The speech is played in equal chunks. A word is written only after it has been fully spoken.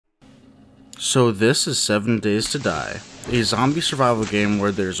So this is 7 Days to Die, a zombie survival game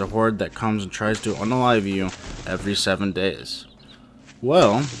where there's a horde that comes and tries to unalive you every 7 days.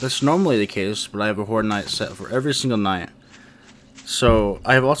 Well, that's normally the case, but I have a horde night set for every single night. So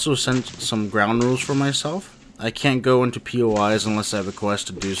I have also sent some ground rules for myself. I can't go into POIs unless I have a quest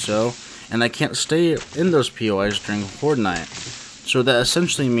to do so, and I can't stay in those POIs during horde night. So that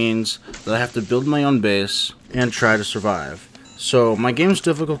essentially means that I have to build my own base and try to survive. So my game's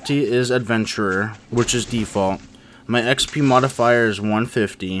difficulty is Adventurer, which is default. My XP modifier is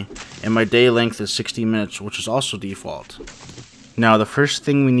 150, and my day length is 60 minutes, which is also default. Now the first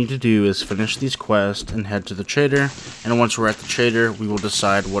thing we need to do is finish these quests and head to the trader, and once we're at the trader, we will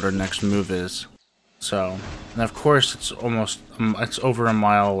decide what our next move is. So, and of course it's it's over a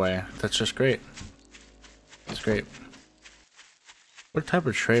mile away. That's just great. It's great. What type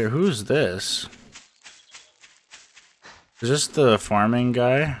of trader? Who is this? Is this the farming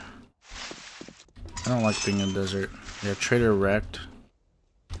guy? I don't like being in the desert. Yeah, trader wrecked.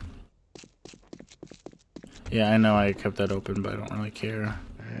 Yeah, I know I kept that open, but I don't really care.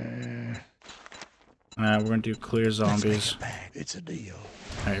 We're gonna do clear zombies. It's a deal.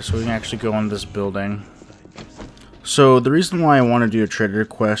 Alright, so we can actually go in this building. So the reason why I want to do a trader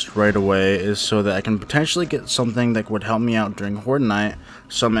quest right away is so that I can potentially get something that would help me out during horde night,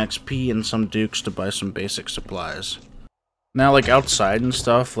 some XP and some dukes to buy some basic supplies. Now, like outside and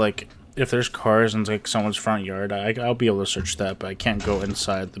stuff, like if there's cars in like someone's front yard, I'll be able to search that, but I can't go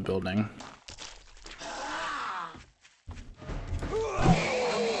inside the building.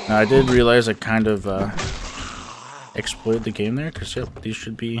 Now, I did realize I kind of exploited the game there, because yep, these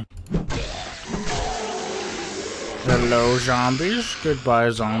should be. Hello, zombies. Goodbye,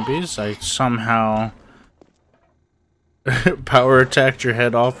 zombies. I somehow power attacked your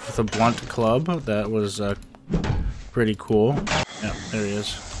head off with a blunt club. That was pretty cool. Yep, there he is.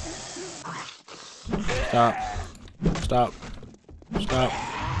 Stop. Stop. Stop.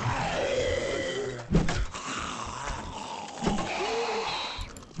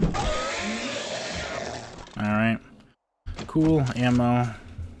 Alright. Cool. Ammo.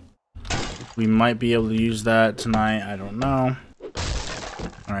 We might be able to use that tonight. I don't know.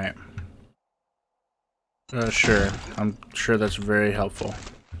 Alright. Sure. I'm sure that's very helpful.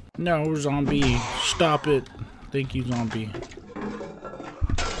 No, zombie. Stop it. Thank you, zombie.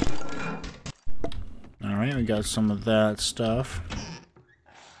 Alright, we got some of that stuff.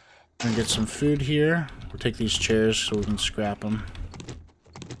 Gonna get some food here. We'll take these chairs so we can scrap them.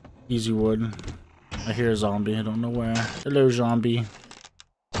 Easy wood. I hear a zombie. I don't know where. Hello, zombie.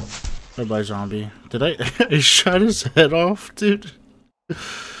 Bye-bye, zombie. Did I shot his head off, dude?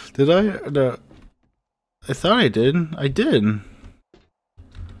 Did I? No. I thought I did. I did.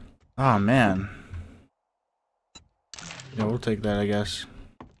 Oh, man. Yeah, we'll take that, I guess.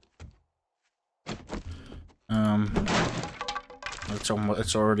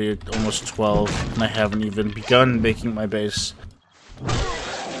 It's already almost 12, and I haven't even begun making my base.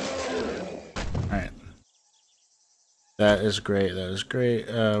 Alright. That is great, that is great.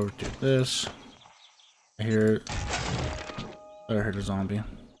 We'll do this. I hear... I heard a zombie.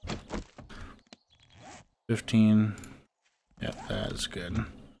 15. Yeah, that is good.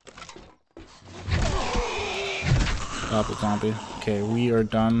 Stop it, zombie. Okay, we are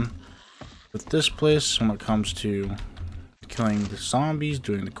done with this place when it comes to killing the zombies,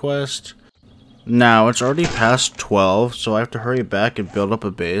 doing the quest. Now, it's already past 12, so I have to hurry back and build up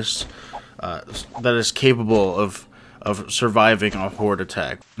a base that is capable of surviving a horde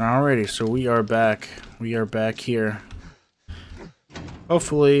attack. Alrighty, so we are back. We are back here.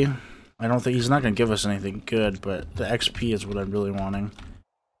 Hopefully, I don't think he's not going to give us anything good, but the XP is what I'm really wanting.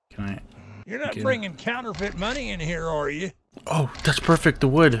 Can I... You're not bringing counterfeit money in here, are you? Oh, that's perfect. The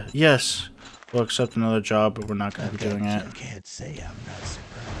wood. Yes. We'll accept another job, but we're not going to be doing it. I can't say I'm not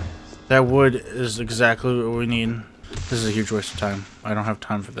surprised. That wood is exactly what we need. This is a huge waste of time. I don't have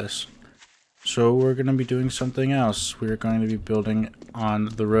time for this. So we're going to be doing something else. We're going to be building on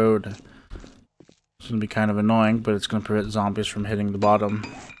the road. It's going to be kind of annoying, but it's going to prevent zombies from hitting the bottom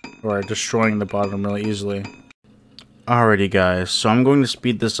or destroying the bottom really easily. Alrighty guys, so I'm going to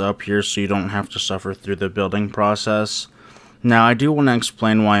speed this up here so you don't have to suffer through the building process. Now I do want to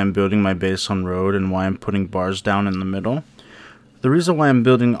explain why I'm building my base on road and why I'm putting bars down in the middle. The reason why I'm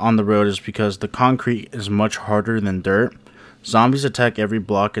building on the road is because the concrete is much harder than dirt. Zombies attack every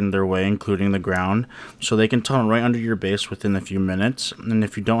block in their way, including the ground, so they can tunnel right under your base within a few minutes, and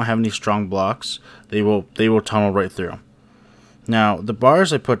if you don't have any strong blocks, they will tunnel right through. Now, the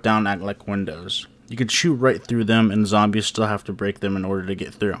bars I put down act like windows. You could shoot right through them, and zombies still have to break them in order to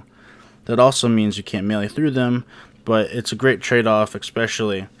get through. That also means you can't melee through them, but it's a great trade-off,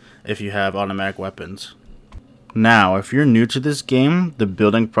 especially if you have automatic weapons. Now, if you're new to this game, the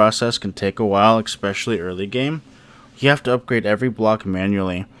building process can take a while, especially early game. You have to upgrade every block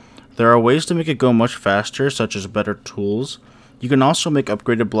manually. There are ways to make it go much faster, such as better tools. You can also make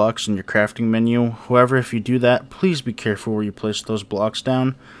upgraded blocks in your crafting menu. However, if you do that, please be careful where you place those blocks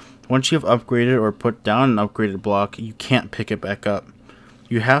down. Once you have upgraded or put down an upgraded block, you can't pick it back up.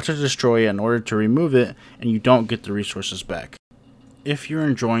 You have to destroy it in order to remove it, and you don't get the resources back. If you're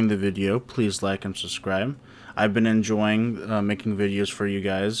enjoying the video, please like and subscribe. I've been enjoying making videos for you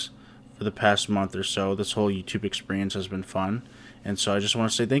guys for the past month or so. This whole YouTube experience has been fun, and so I just want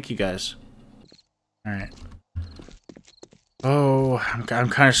to say thank you guys. Alright. Oh, I'm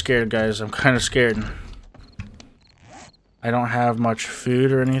kind of scared, guys. I'm kind of scared. I don't have much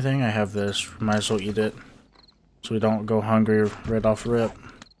food or anything. I have this. Might as well eat it so we don't go hungry right off rip.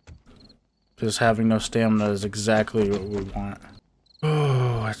 Because having no stamina is exactly what we want.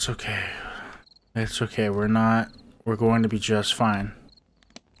 Oh, it's okay. It's okay. We're going to be just fine.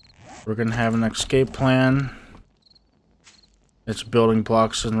 We're going to have an escape plan. It's building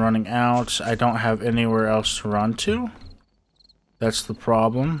blocks and running out. I don't have anywhere else to run to. That's the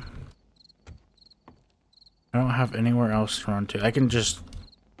problem. I don't have anywhere else to run to. I can just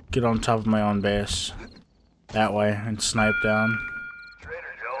get on top of my own base that way and snipe down.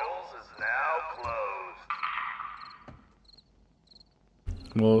 Trader Joel's is now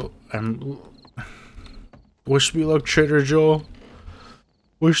closed. Well, wish me luck, Trader Joel.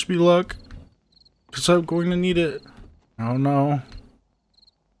 Wish me luck, because I'm going to need it. Oh no.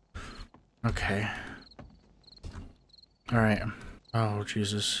 Okay. Alright. Oh,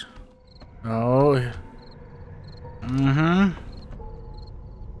 Jesus. Oh.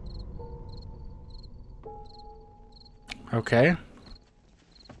 Okay.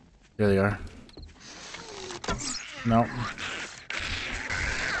 There they are. Nope.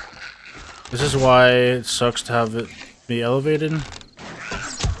 This is why it sucks to have it be elevated.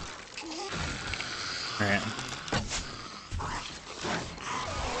 Alright.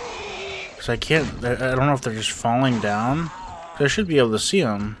 Because I can't... I don't know if they're just falling down. I should be able to see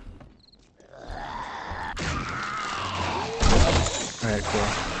them. Alright, cool.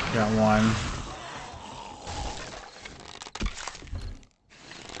 Got one.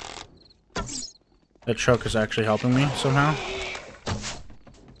 That truck is actually helping me somehow.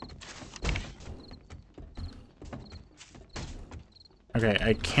 Okay,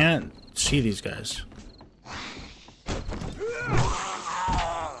 I can't see these guys.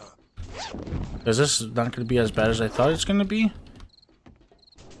 Is this not going to be as bad as I thought it's going to be?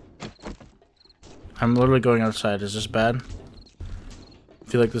 I'm literally going outside. Is this bad? I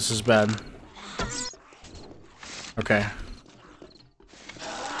feel like this is bad. Okay.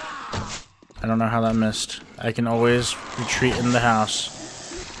 I don't know how that missed. I can always retreat in the house.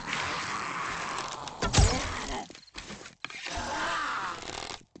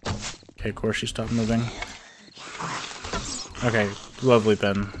 Okay, of course she stopped moving. Okay, lovely,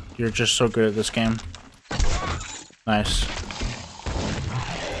 Ben. You're just so good at this game. Nice.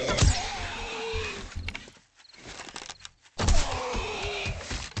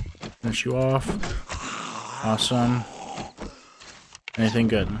 Finish you off. Awesome. Anything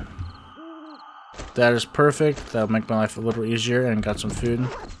good? That is perfect. That'll make my life a little easier, and got some food.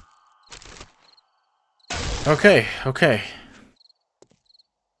 Okay, okay.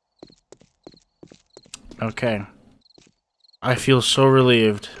 Okay. I feel so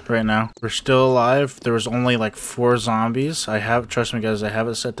relieved right now. We're still alive. There was only like 4 zombies. Trust me guys, I have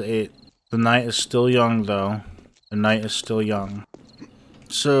it set to 8. The night is still young though. The night is still young.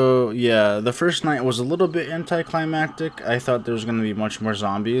 So yeah, the first night was a little bit anticlimactic. I thought there was going to be much more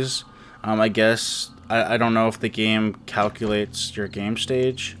zombies. I guess, I don't know if the game calculates your game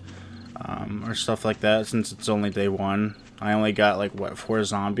stage or stuff like that, since it's only day 1. I only got like, what, 4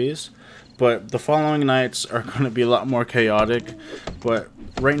 zombies? But the following nights are going to be a lot more chaotic. But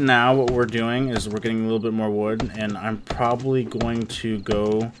right now what we're doing is we're getting a little bit more wood, and I'm probably going to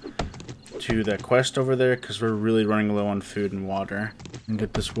go to that quest over there because we're really running low on food and water. And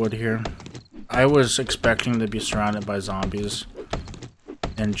get this wood here. I was expecting to be surrounded by zombies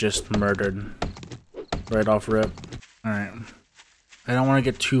and just murdered right off rip. Alright. I don't want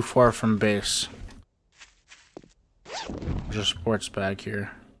to get too far from base. There's a sports bag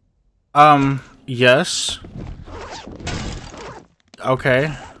here. Yes.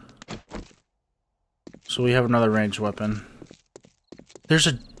 Okay. So we have another ranged weapon. That's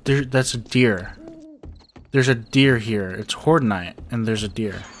a deer. There's a deer here. It's Horde night, and there's a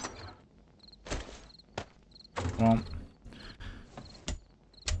deer. Well,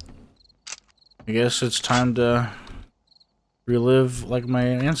 I guess it's time to relive like my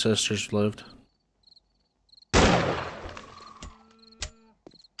ancestors lived.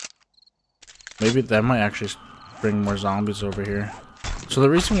 Maybe that might actually bring more zombies over here. So the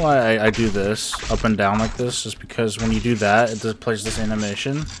reason why I do this up and down like this is because when you do that, it just plays this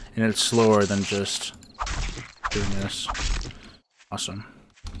animation and it's slower than just doing this. Awesome.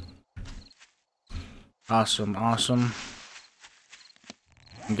 Awesome, awesome.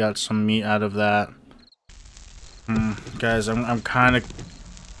 We got some meat out of that. Guys, I'm kind of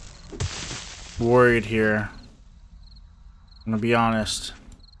worried here. I'm gonna be honest.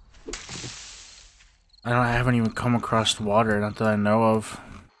 I haven't even come across water, not that I know of.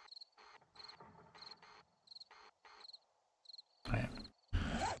 Right.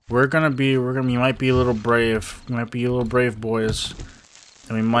 We might be a little brave. We might be a little brave, boys.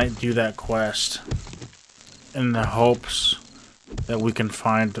 And we might do that quest in the hopes that we can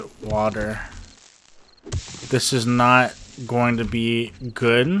find water. This is not going to be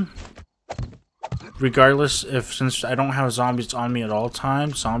good. Regardless, since I don't have zombies on me at all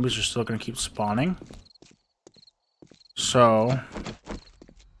times, zombies are still going to keep spawning. So,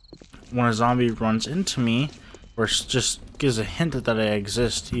 when a zombie runs into me, or just gives a hint that I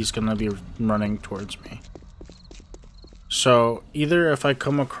exist, he's going to be running towards me. So, either if I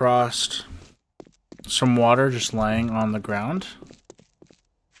come across some water just laying on the ground.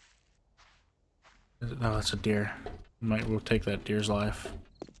 Oh, that's a deer. We'll take that deer's life.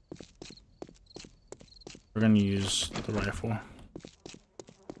 We're going to use the rifle.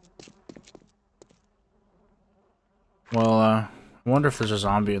 Well, I wonder if there's a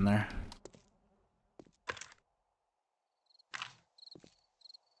zombie in there.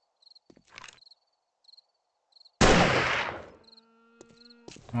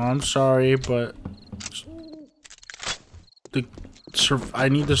 Oh, I'm sorry, but I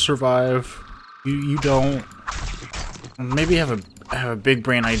need to survive. You don't. Maybe I have a big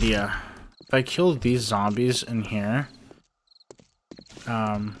brain idea. If I kill these zombies in here,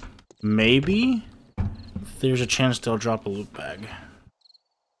 maybe there's a chance they'll drop a loot bag.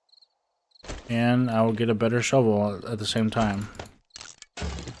 And I will get a better shovel at the same time.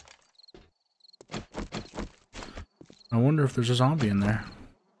 I wonder if there's a zombie in there.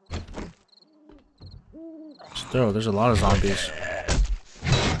 Still, there's a lot of zombies.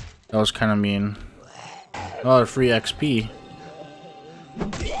 That was kind of mean. Oh, free XP.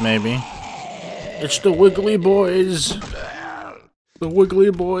 Maybe. It's the Wiggly Boys! The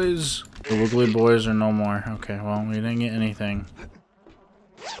Wiggly Boys! The Wiggly Boys are no more. Okay, well, we didn't get anything.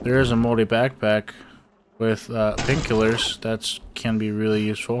 There is a moldy backpack with painkillers. That can be really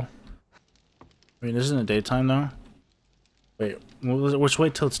useful. Wait, isn't it daytime though? Wait, let's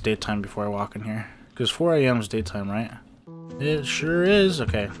wait till it's daytime before I walk in here. Because 4 AM is daytime, right? It sure is.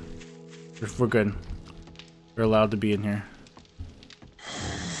 Okay. We're good. We're allowed to be in here.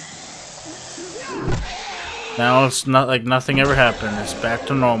 Now it's not like nothing ever happened. It's back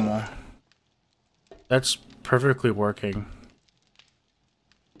to normal. That's perfectly working.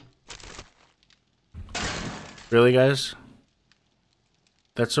 Really, guys?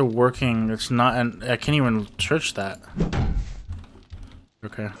 That's a working... It's not... And I can't even search that.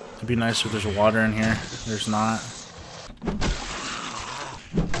 Okay. It'd be nice if there's water in here. There's not.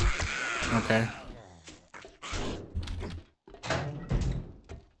 Okay.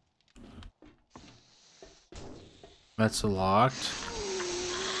 That's locked.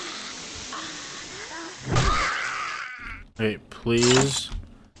 Wait, please.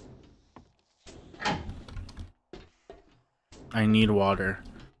 I need water.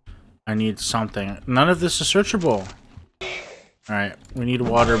 I need something. None of this is searchable. Alright, we need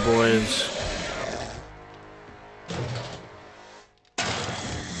water, boys.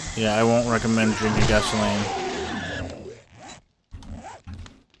 Yeah, I won't recommend drinking gasoline.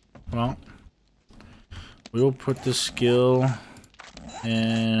 Well, we will put this skill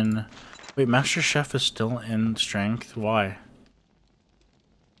in... Wait, Master Chef is still in strength? Why?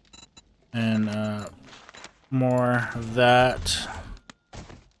 And, more of that.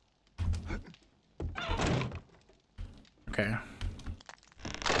 Okay.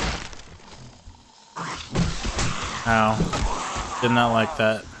 Ow. Did not like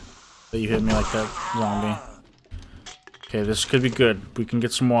that you hit me like that, zombie. Okay, this could be good. We can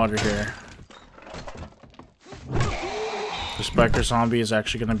get some water here. The spiker zombie is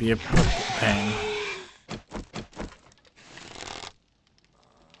actually going to be a pain.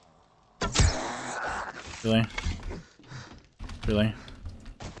 Really? Really?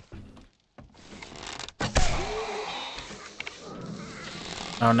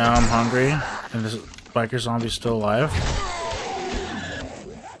 Oh, now I'm hungry, and this biker zombie's still alive.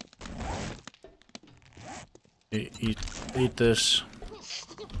 Eat Eat this.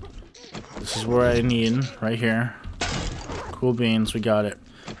 This is where I need, right here. Cool beans, we got it.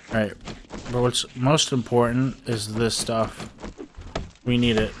 Alright, but what's most important is this stuff. We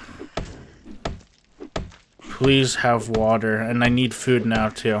need it. Please have water, and I need food now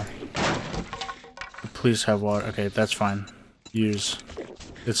too. Please have water. Okay, that's fine. Use.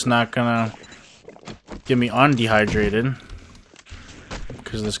 It's not gonna get me undehydrated,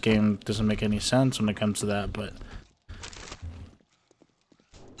 because this game doesn't make any sense when it comes to that, but...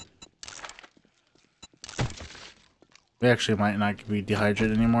 We actually might not be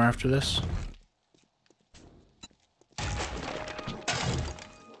dehydrated anymore after this. I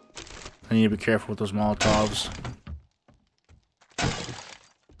need to be careful with those Molotovs.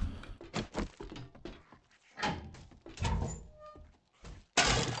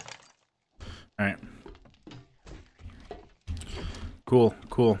 Alright. Cool,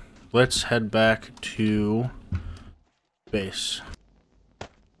 cool. Let's head back to base.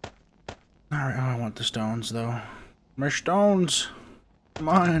 Alright, oh, I want the stones though. My stones! Come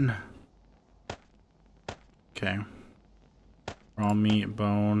on! Okay. Raw meat,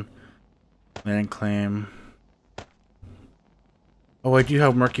 bone, land claim. Oh, I do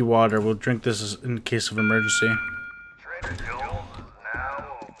have murky water. We'll drink this in case of emergency. Trader Joel's is now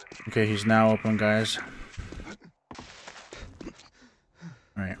open. Okay, he's now open, guys.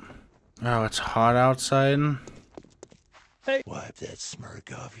 Alright. Oh, it's hot outside. Hey, wipe that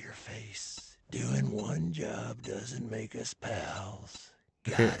smirk off your face. Doing one job doesn't make us pals.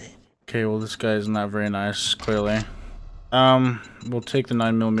 Got it. Okay, well this guy is not very nice, clearly. We'll take the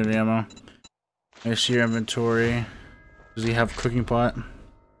 9mm ammo. I see your inventory. Does he have a cooking pot?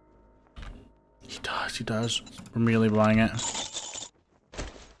 He does, he does. We're immediately buying it.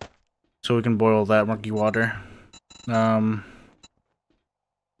 So we can boil that murky water. So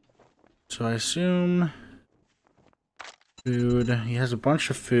I assume... Food. He has a bunch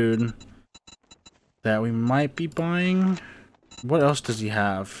of food that we might be buying. What else does he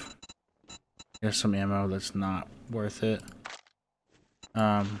have? He has some ammo that's not worth it.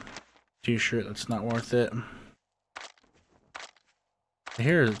 T-shirt that's not worth it. I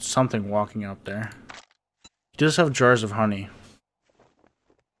hear something walking up there. He does have jars of honey.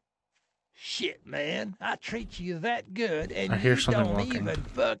 Shit, man. I treat you that good, and I hear you something don't walking. even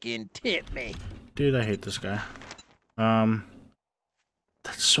fucking tip me. Dude, I hate this guy.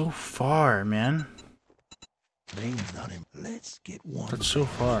 That's so far, man. Beans on him. Let's get one. That's so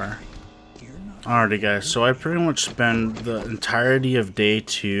far. You're not Alrighty, guys. So I pretty much spend the entirety of day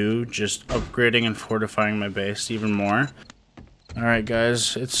 2 just upgrading and fortifying my base even more. Alright,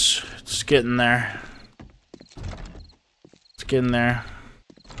 guys. It's getting there. It's getting there.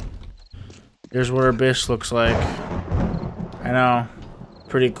 Here's what our base looks like. I know.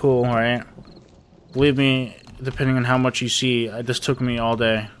 Pretty cool, right? Believe me, depending on how much you see, this took me all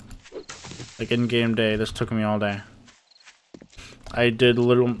day. Like in-game day, this took me all day. I did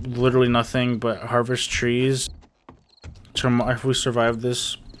literally nothing but harvest trees. If we survive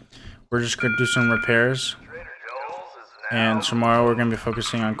this, we're just gonna do some repairs. Trader Joel's is now And tomorrow we're gonna be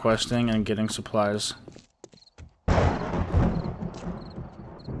focusing on questing and getting supplies. Oh,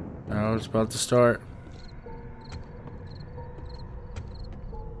 it's about to start.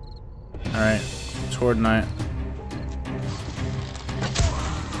 Alright, it's Horde night.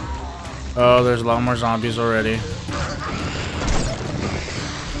 Oh, there's a lot more zombies already.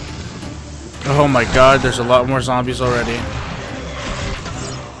 Oh my god, there's a lot more zombies already.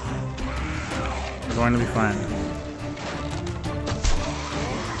 We're going to be fine.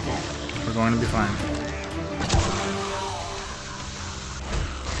 We're going to be fine.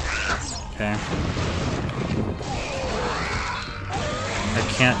 Okay. I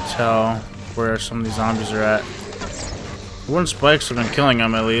can't tell where some of these zombies are at. Wooden spikes have been killing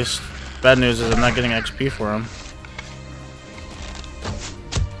them at least. Bad news is I'm not getting XP for them.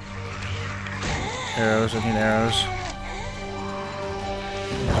 Arrows, I need arrows.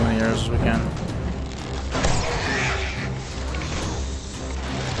 As many arrows as we can.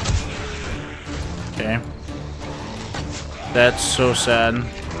 Okay. That's so sad.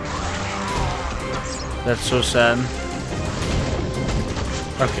 That's so sad.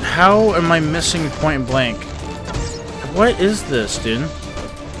 Okay, how am I missing point blank? What is this, dude?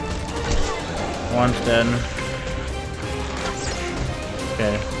 One's dead.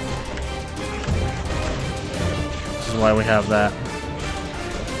 Okay. This is why we have that.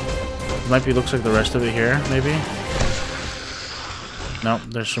 Might be looks like the rest of it here, maybe? Nope,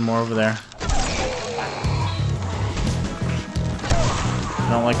 there's some more over there. I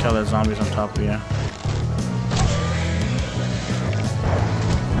don't like how that zombie's on top of you.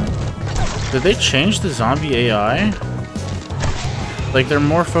 Did they change the zombie AI? Like, they're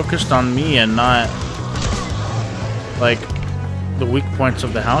more focused on me and not, like, the weak points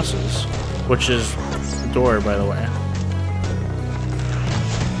of the houses. Which is the door, by the way.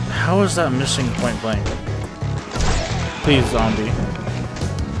 How is that missing point blank? Please, zombie.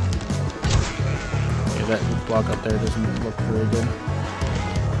 Okay, that block up there doesn't look very good.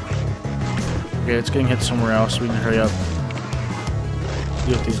 Okay, it's getting hit somewhere else. We can hurry up.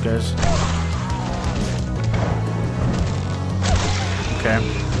 Deal with these guys. Okay.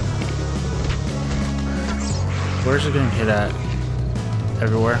 Where's it getting hit at?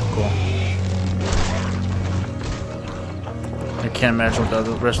 Everywhere? Cool. I can't imagine what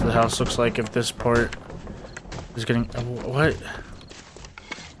the rest of the house looks like if this part is getting... what?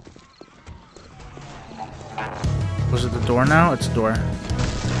 Was it the door now? It's a door.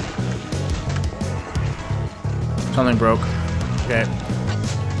 Something broke. Okay.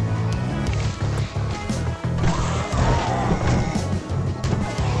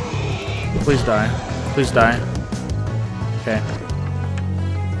 Please die. Please die. Okay.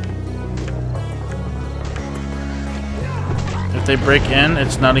 If they break in,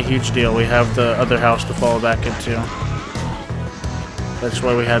 it's not a huge deal. We have the other house to fall back into. That's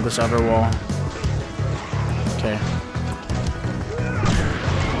why we had this outer wall. Okay.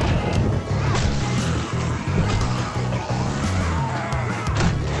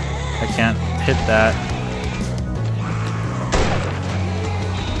 I can't hit that.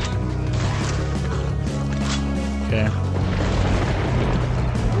 Okay.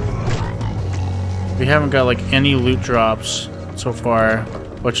 We haven't got like any loot drops so far,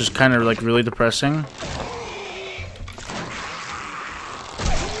 which is kind of like really depressing.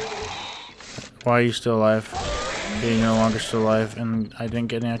 Why are you still alive? Okay, you're no longer still alive, and I didn't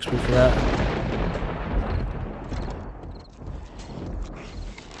get any XP for that.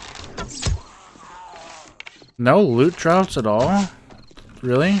 No loot drops at all?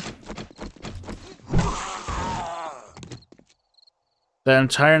 Really? The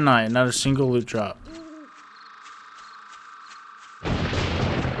entire night, not a single loot drop.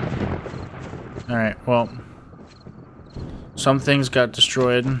 Alright, well, some things got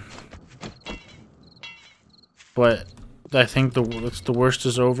destroyed, but I think the worst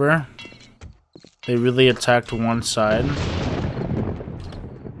is over. They really attacked one side.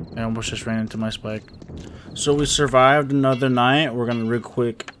 I almost just ran into my spike. So we survived another night. We're gonna real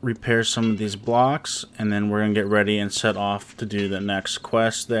quick repair some of these blocks, and then we're gonna get ready and set off to do the next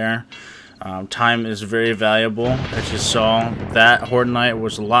quest there. Time is very valuable. As you saw, that Horde night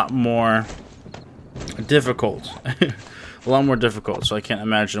was a lot more difficult. A lot more difficult, so I can't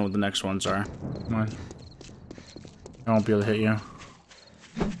imagine what the next ones are. Come on. I won't be able to hit you.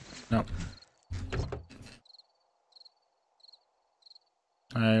 Nope.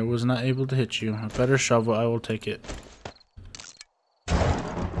 I was not able to hit you. A better shovel, I will take it.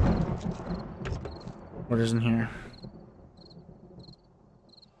 What is in here?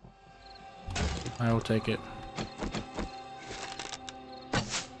 I will take it.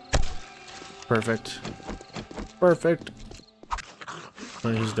 Perfect. Perfect.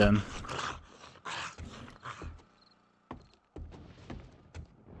 But he's dead.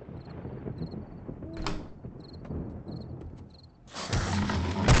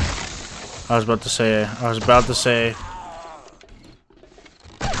 I was about to say,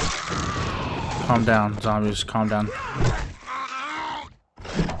 calm down, zombies, calm down.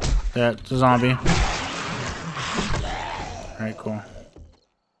 That's a zombie. Alright, cool.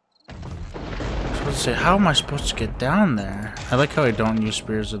 I was about to say, how am I supposed to get down there? I like how I don't use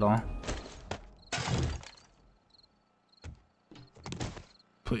spears at all.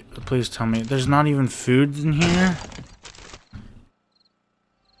 Please tell me, there's not even food in here?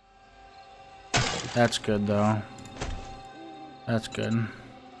 That's good, though. That's good.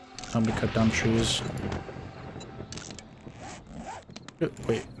 Don't be cut down trees.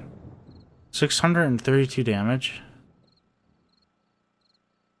 Wait. 632 damage?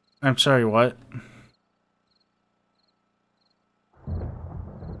 I'm sorry, what?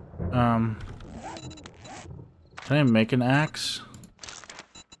 Can I make an axe?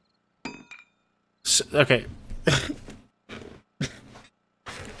 Okay.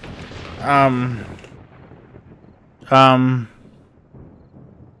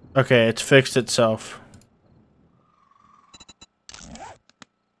 Okay, it's fixed itself.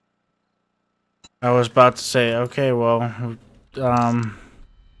 I was about to say, okay, well,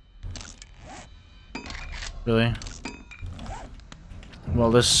 really?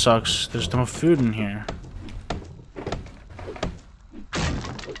 Well, this sucks. There's no food in here.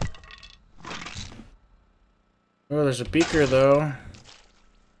 Oh, there's a beaker, though.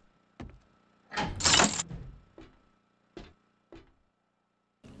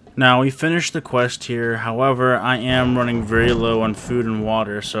 Now, we finished the quest here, however, I am running very low on food and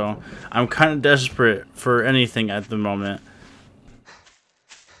water, so I'm kind of desperate for anything at the moment.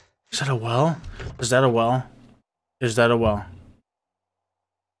 Is that a well? Is that a well? Is that a well?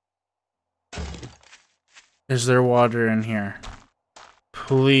 Is there water in here?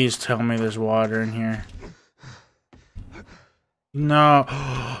 Please tell me there's water in here. No.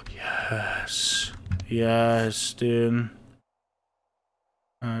 Yes. Yes, dude.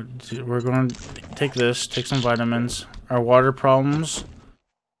 We're going to take this, take some vitamins. Our water problems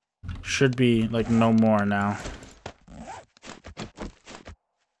should be like no more now.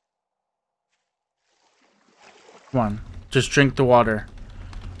 Come on, just drink the water.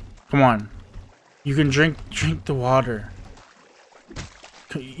 Come on, you can drink the water.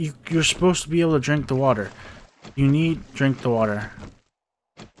 You're supposed to be able to drink the water. You need drink the water.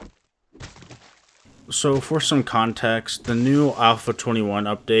 So for some context, the new Alpha 21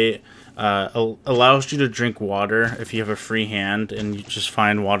 update allows you to drink water if you have a free hand and you just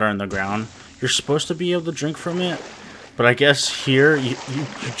find water on the ground. You're supposed to be able to drink from it, but I guess here you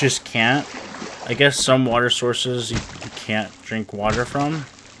just can't. I guess some water sources you can't drink water from,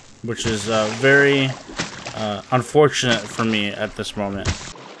 which is very unfortunate for me at this moment.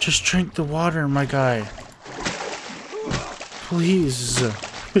 Just drink the water, my guy. Please.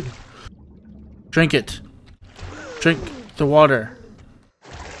 Drink it. Drink the water.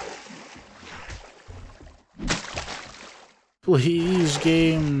 Please,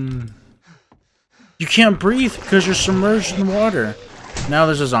 game. You can't breathe because you're submerged in water. Now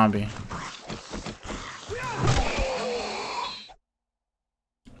there's a zombie.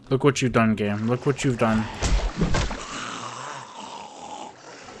 Look what you've done, game. Look what you've done.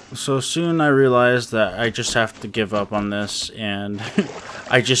 So soon I realized that I just have to give up on this and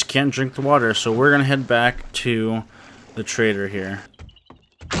I just can't drink the water. So we're gonna head back to the trader here.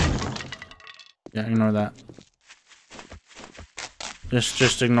 Yeah, ignore that.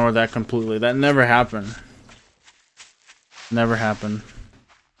 Just ignore that completely. That never happened. Never happened.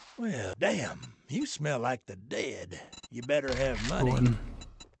 Well, damn. You smell like the dead. You better have money.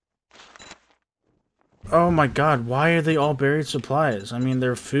 Oh my god, why are they all buried supplies? I mean,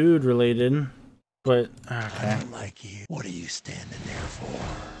 they're food related, but okay. I don't like you. What are you standing there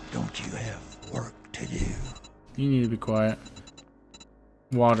for? Don't you have work to do? You need to be quiet.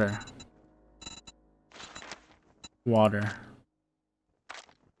 Water. Water.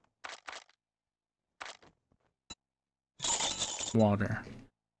 Water.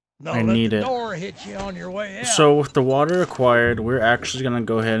 No, I need it. Door hit you on your way out. So with the water acquired, we're actually gonna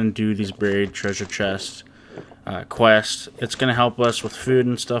go ahead and do these buried treasure chest quests. It's gonna help us with food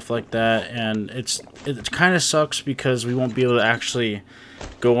and stuff like that, and it kind of sucks because we won't be able to actually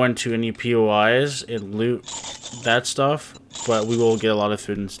go into any POIs and loot that stuff, but we will get a lot of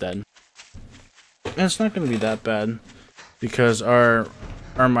food instead. And it's not gonna be that bad because our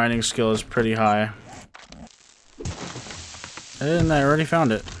mining skill is pretty high. And I already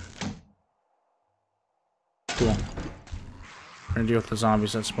found it. Cool. We're gonna deal with the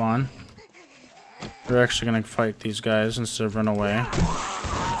zombies that spawn. We're actually gonna fight these guys instead of run away.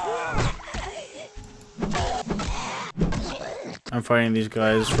 I'm fighting these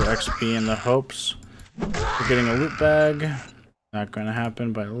guys for XP in the hopes of getting a loot bag. Not gonna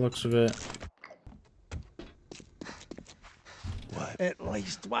happen by the looks of it. At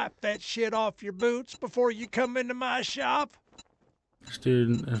least wipe that shit off your boots before you come into my shop. This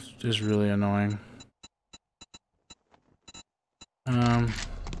dude is really annoying.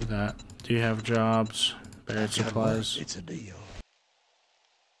 Do that. Do you have jobs? Buried supplies. It's a deal.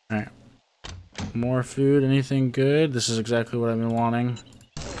 Alright. More food, anything good? This is exactly what I've been wanting.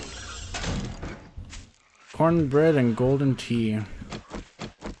 Cornbread and golden tea.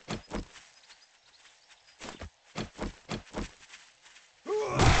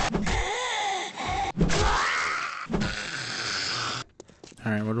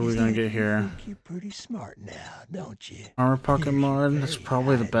 Alright, what are we gonna get here? You're pretty smart now, don't you? Armor pocket mod, that's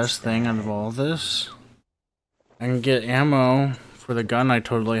probably the best thing out of all this. I can get ammo for the gun I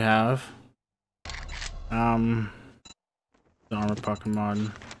totally have. The armor pocket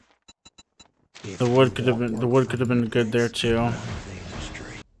mod. The wood could have been good there too.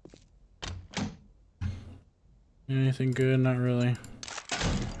 Anything good? Not really.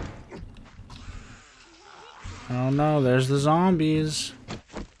 Oh no, there's the zombies.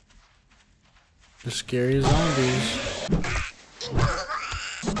 The scary zombies.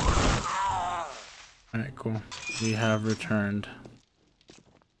 Alright, cool. We have returned.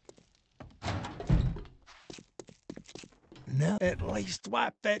 No. At least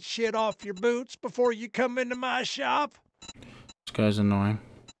wipe that shit off your boots before you come into my shop. This guy's annoying.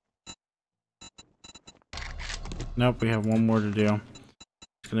 Nope, we have one more to do.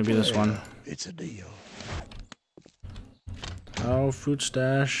 It's gonna be this one. It's a deal. Oh, food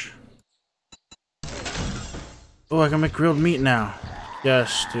stash. Oh, I can make grilled meat now.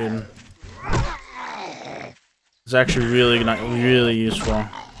 Yes, dude. It's actually really useful.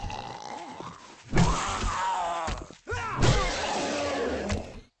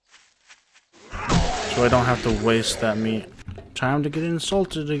 So I don't have to waste that meat. Time to get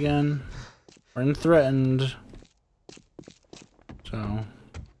insulted again. Or threatened. So.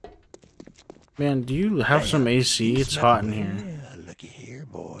 Man, do you have some AC? It's hot in here. Yeah, looky here,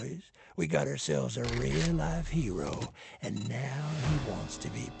 boys. We got ourselves a real-life hero, and now he wants to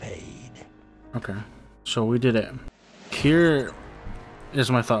be paid. Okay. So we did it. Here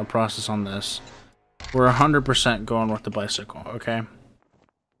is my thought process on this. We're 100% going with the bicycle, okay?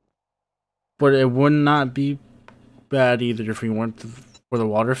 But it would not be bad either if we went for the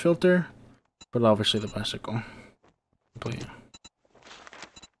water filter, but obviously the bicycle. Complete.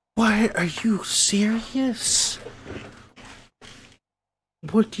 What? Are you serious?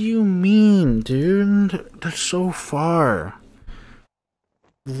 What do you mean, dude? That's so far.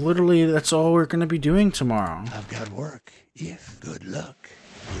 Literally, that's all we're gonna be doing tomorrow. I've got work. If good luck,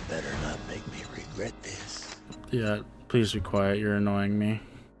 you better not make me regret this. Yeah, please be quiet. You're annoying me.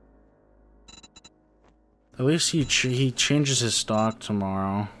 At least he changes his stock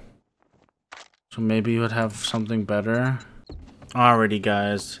tomorrow. So maybe he would have something better. Alrighty,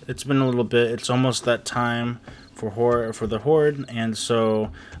 guys. It's been a little bit. It's almost that time for the Horde, and so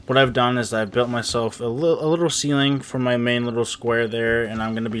what I've done is I've built myself a little ceiling for my main little square there, and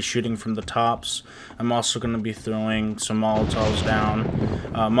I'm going to be shooting from the tops. I'm also going to be throwing some Molotovs down.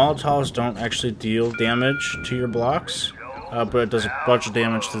 Molotovs don't actually deal damage to your blocks, but it does a bunch of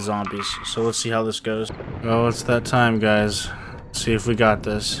damage to zombies. So let's see how this goes. Oh, it's that time, guys. Let's see if we got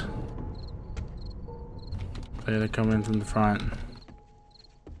this. Okay, they come in from the front.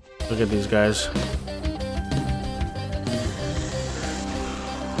 Look at these guys.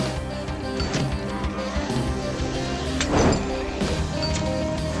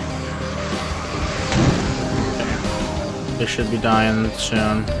 They should be dying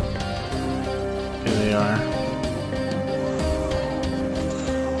soon. Here they are.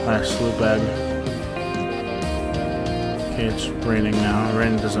 Nice loot bag. Okay, it's raining now.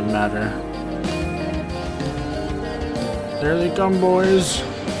 Rain doesn't matter. There they come, boys.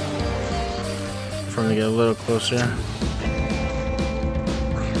 Trying to get a little closer.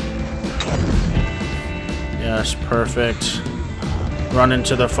 Yes, perfect. Run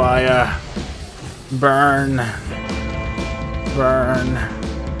into the fire. Burn. Burn.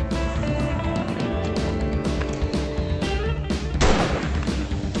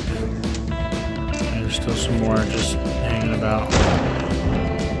 And there's still some more just hanging about.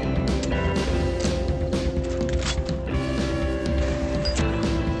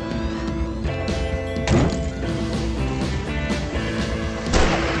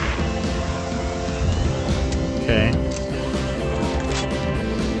 Okay.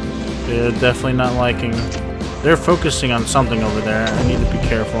 They're definitely not liking. They're focusing on something over there. I need to be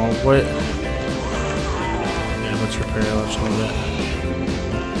careful. What? Yeah, let's repair it. Let's move it.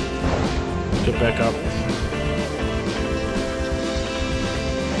 Get back up.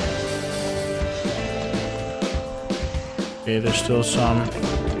 Okay, there's still some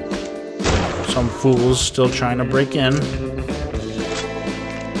fools still trying to break in.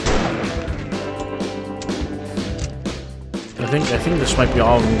 I think this might be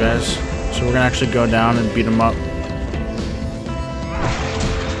all of them, guys. So we're gonna actually go down and beat them up.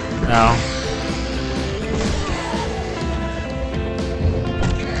 Now.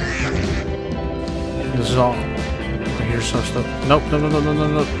 This is all. I hear some stuff. Nope,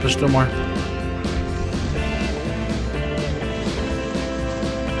 no. There's still more.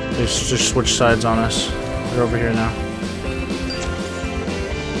 They just switched sides on us. They're over here now.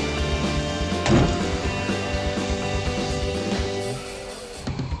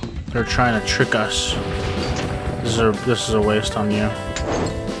 They're trying to trick us. This is a waste on you.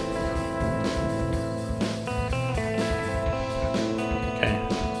 Okay,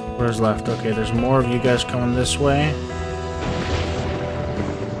 where's left? Okay, there's more of you guys coming this way.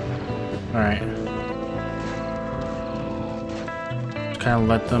 All right. Just kind of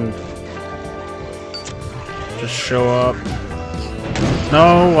let them just show up.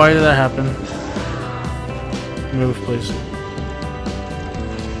 No, why did that happen? Move, please.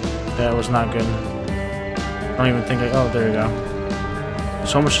 That was not good. I don't even think oh, there you go.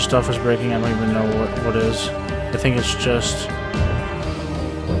 So much stuff is breaking, I don't even know what is. I think it's just...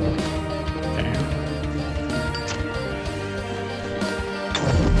 Okay.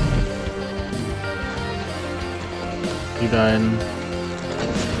 You died.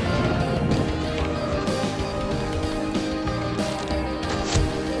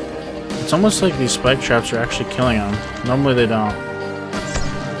 It's almost like these spike traps are actually killing them. Normally they don't.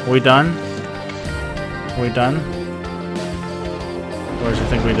 Are we done? Are we done? Or do I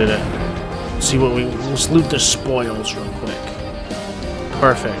think we did it? See what let's loot the spoils real quick.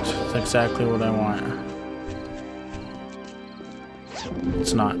 Perfect. That's exactly what I want.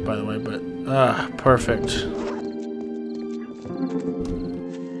 It's not, by the way, but perfect.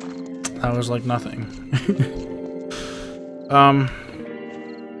 That was like nothing.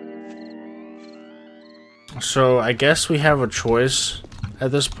 So I guess we have a choice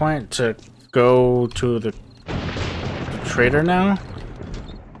at this point to go to the trader now.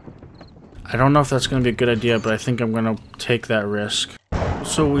 I don't know if that's going to be a good idea, but I think I'm going to take that risk.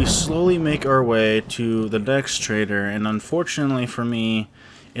 So we slowly make our way to the next trader, and unfortunately for me,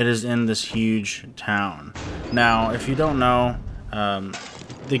 it is in this huge town. Now, if you don't know,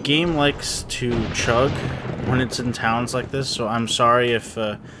 the game likes to chug when it's in towns like this, so I'm sorry if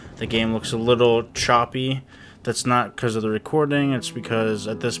the game looks a little choppy. That's not because of the recording, it's because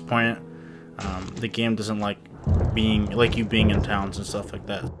at this point, the game doesn't like you being in towns and stuff like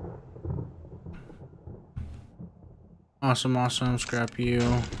that. Awesome, awesome, scrap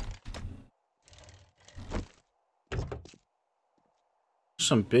you.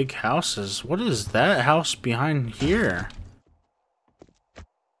 Some big houses. What is that house behind here?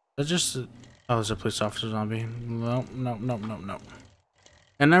 That just... oh, there's a police officer zombie. No, no, no, no, no.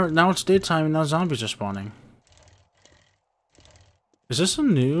 And now it's daytime and now zombies are spawning. Is this a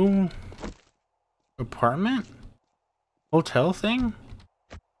new apartment? Hotel thing?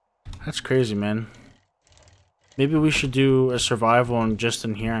 That's crazy, man. Maybe we should do a survival and just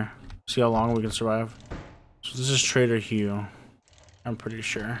in here. See how long we can survive. So this is Trader Hugh. I'm pretty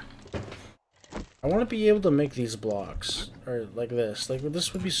sure. I want to be able to make these blocks. Or like this. Like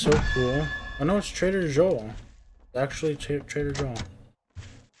this would be so cool. Oh no, it's Trader Joel. It's actually Trader Joel.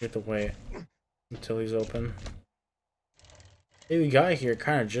 You have to wait until he's open. Hey, we got here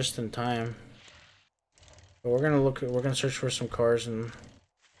kind of just in time. But we're gonna search for some cars and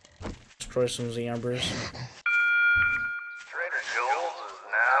destroy some zambers.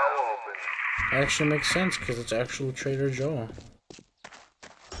 That actually makes sense because it's actual Trader Joel.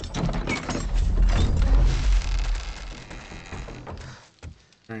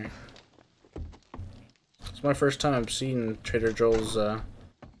 Alright. It's my first time seeing Trader Joel's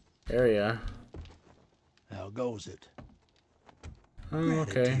area. How goes it? Oh,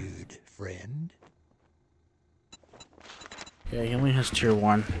 okay. Gratitude, friend. Yeah, he only has tier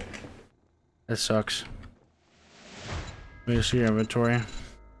 1. That sucks. Let me see your inventory.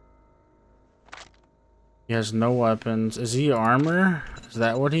 He has no weapons. Is he armor? Is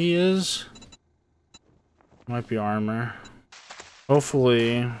that what he is? Might be armor.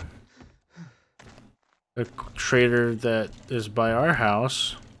 Hopefully, the trader that is by our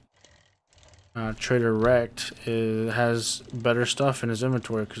house, Trader Wrecked, has better stuff in his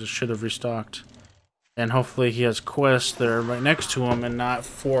inventory because it should have restocked. And hopefully he has quests that are right next to him and not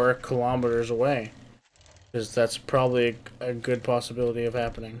 4 kilometers away. Because that's probably a good possibility of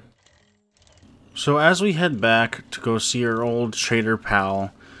happening. So as we head back to go see our old trader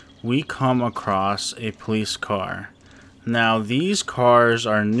pal, we come across a police car. Now these cars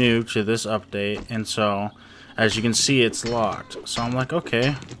are new to this update, and so as you can see it's locked. So I'm like,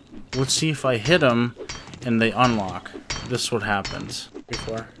 okay, let's see if I hit them and they unlock. This is what happens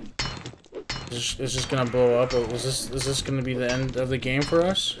before. Is this gonna blow up? Or is this gonna be the end of the game for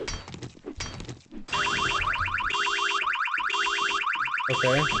us?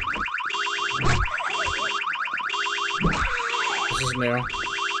 Okay. This is new.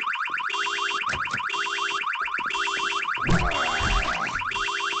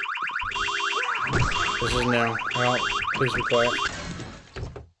 This is new. Oh, please be quiet.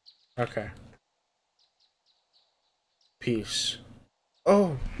 Okay. Peace.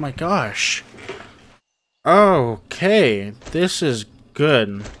 Oh my gosh. Okay. This is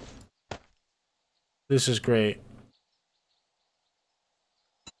good. This is great.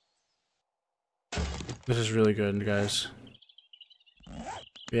 This is really good, guys.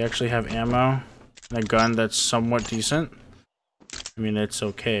 We actually have ammo and a gun that's somewhat decent. I mean, it's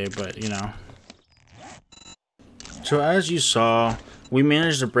okay, but you know. So as you saw, we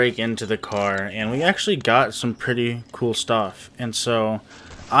managed to break into the car and we actually got some pretty cool stuff. And so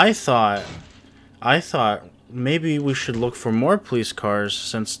I thought maybe we should look for more police cars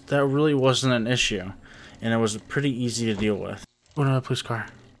since that really wasn't an issue and it was pretty easy to deal with. Oh, another police car.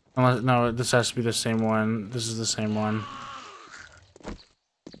 Unless, no, this has to be the same one. This is the same one.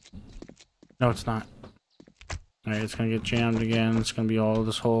 No, it's not. Alright, it's gonna get jammed again. It's gonna be all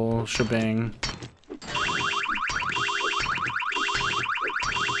this whole shebang.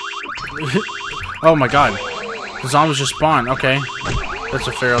 Oh my god. The zombies just spawned. Okay. That's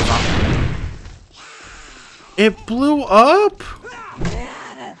a feral zombie. It blew up?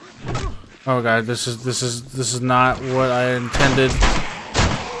 Oh god, this is not what I intended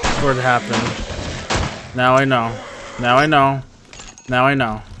for it to happen. Now I know. Now I know. Now I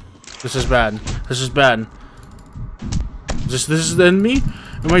know. This is bad. This is bad. This is the enemy?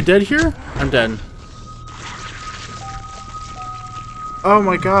 Am I dead here? I'm dead. Oh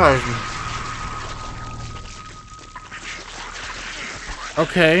my god.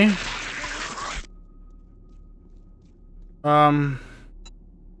 Okay.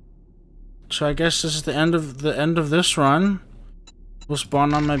 So I guess this is the end of this run. We'll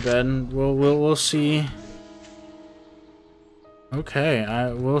spawn on my bed. We'll see.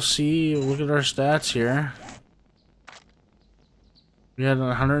 Okay, we'll see. Look at our stats here. We had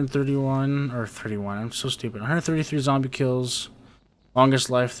 131 or 31. I'm so stupid. 133 zombie kills. Longest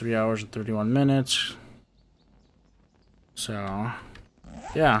life 3 hours and 31 minutes. So,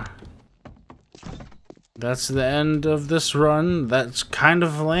 yeah. That's the end of this run. That's kind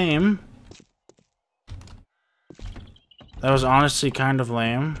of lame. That was honestly kind of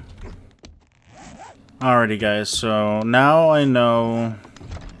lame. Alrighty guys, so now I know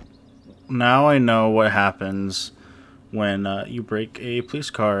what happens when you break a police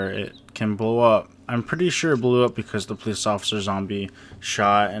car. It can blow up. I'm pretty sure it blew up because the police officer zombie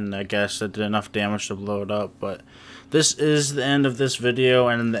shot, and I guess it did enough damage to blow it up. But this is the end of this video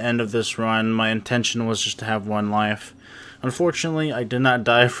and the end of this run. My intention was just to have one life. Unfortunately, I did not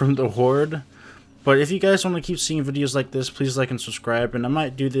die from the Horde. But if you guys want to keep seeing videos like this, please like and subscribe, and I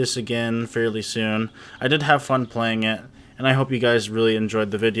might do this again fairly soon. I did have fun playing it, and I hope you guys really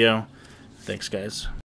enjoyed the video. Thanks, guys.